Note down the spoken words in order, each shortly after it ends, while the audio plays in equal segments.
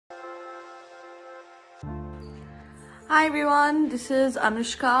Hi everyone, this is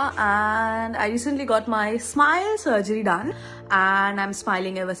Anushka and I recently got my smile surgery done and I'm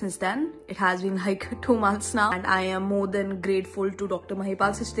smiling ever since then. It has been like 2 months now and I am more than grateful to Dr.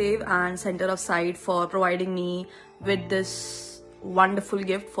 Mahipal Sachdev and Center of Sight for providing me with this wonderful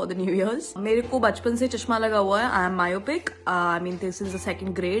gift for the New Year's. मेरे को बचपन से चश्मा लगा हुआ है. I am myopic. I mean this is the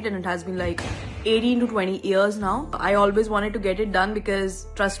 2nd grade and it has been like 18 to 20 years now. I always wanted to get it done because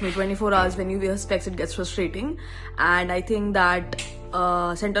trust me, 24 hours when you wear specs it gets frustrating, and I think that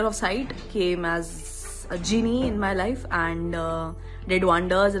Center of Sight came as a genie in my life and did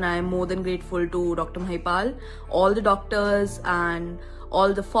wonders, and I am more than grateful to Dr. Mahipal, all the doctors and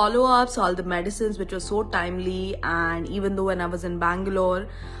all the follow-ups, all the medicines which were so timely. And even though when I was in Bangalore,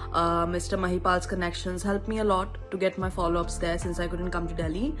 Mr. Mahipal's connections helped me a lot to get my follow-ups there since I couldn't come to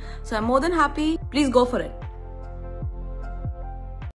Delhi. So I'm more than happy. Please go for it.